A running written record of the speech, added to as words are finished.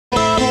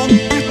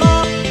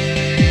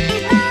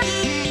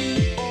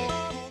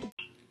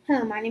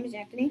my name is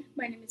Anthony.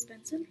 My name is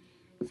Benson.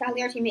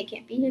 Sadly, our teammate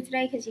can't be here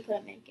today because he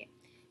couldn't make it.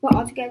 But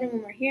all together,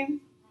 when we're here,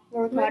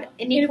 we're called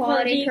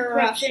Inequality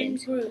Corruption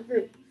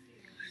Group.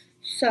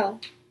 So,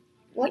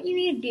 what you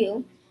need to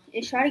do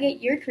is try to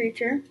get your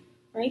creature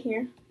right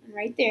here and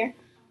right there.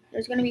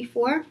 There's going to be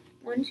 4.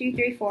 1, 2,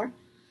 3, 4.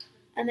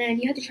 And then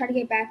you have to try to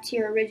get back to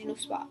your original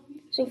spot.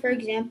 So, for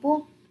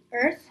example,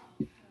 Earth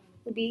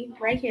would be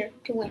right here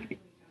to win.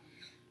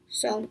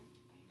 So,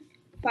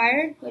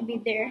 Fire would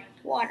be there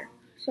to water.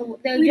 So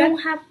we don't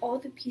have all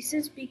the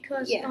pieces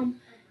because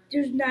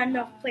there's not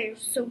enough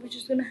players, so we're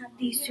just gonna have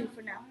these 2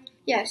 for now.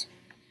 Yes,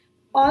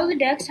 all the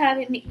decks have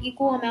an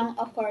equal amount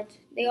of cards.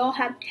 They all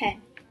have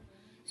 10.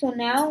 So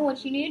now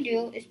what you need to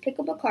do is pick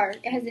up a card.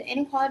 It has the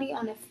inequality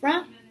on the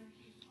front,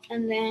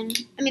 and then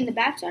the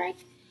back, sorry,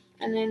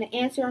 and then the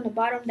answer on the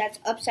bottom that's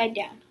upside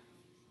down.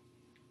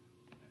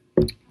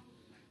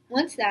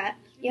 Once that,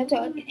 you have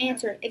to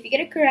answer. If you get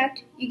it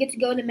correct, you get to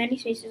go the many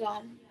spaces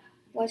on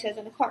what it says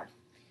on the card.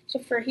 So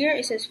for here,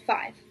 it says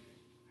 5.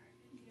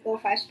 Go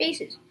 5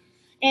 spaces.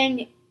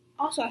 And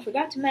also, I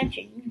forgot to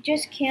mention, you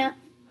just can't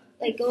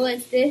go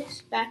like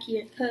this back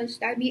here, because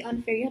that would be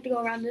unfair. You have to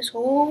go around this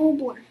whole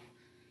board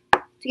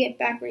to get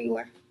back where you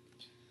were.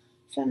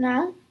 So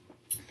now,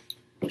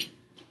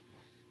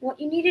 what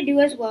you need to do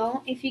as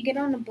well, if you get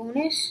on a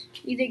bonus,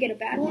 you either get a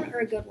bad one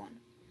or a good one.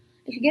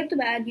 If you get the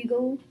bad,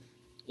 you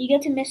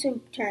get to miss a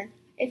turn.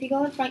 If you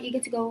go in front, you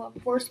get to go up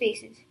 4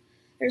 spaces.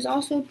 There's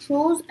also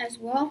trolls as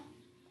well,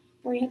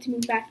 where you have to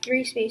move back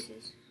 3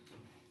 spaces.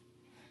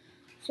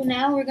 So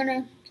now we're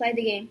gonna play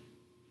the game.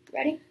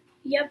 Ready?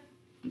 Yep.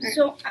 Right.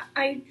 So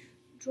I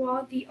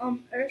draw the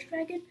Earth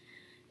Dragon.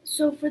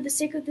 So for the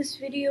sake of this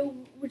video,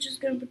 we're just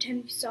gonna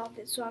pretend we solved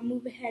it. So I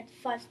move ahead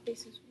 5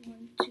 spaces.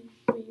 1, 2,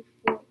 3,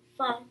 4,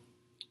 5.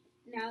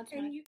 Now it's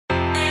time.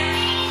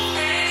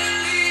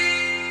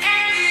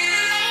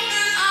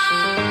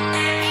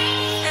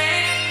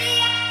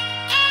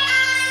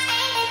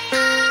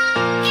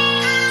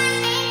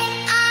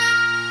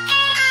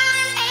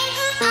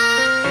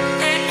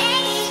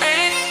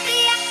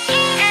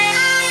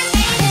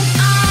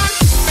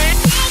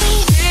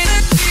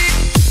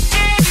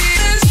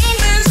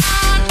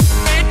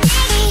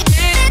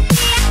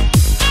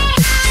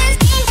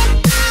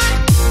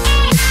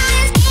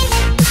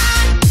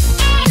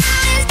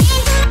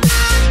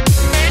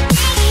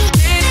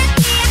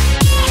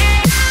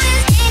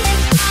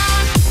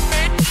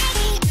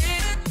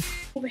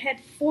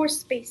 Overhead 4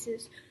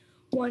 spaces.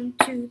 1,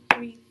 2,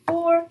 3,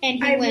 4.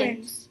 And he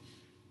wins.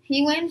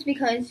 He wins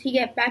because he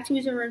gets back to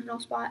his original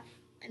spot,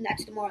 and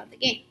that's the moral of the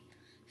game.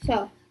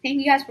 So, thank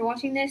you guys for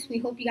watching this. We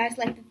hope you guys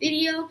liked the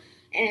video,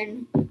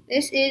 and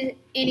this is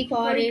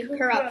Inequality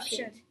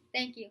Corruption.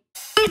 Thank you.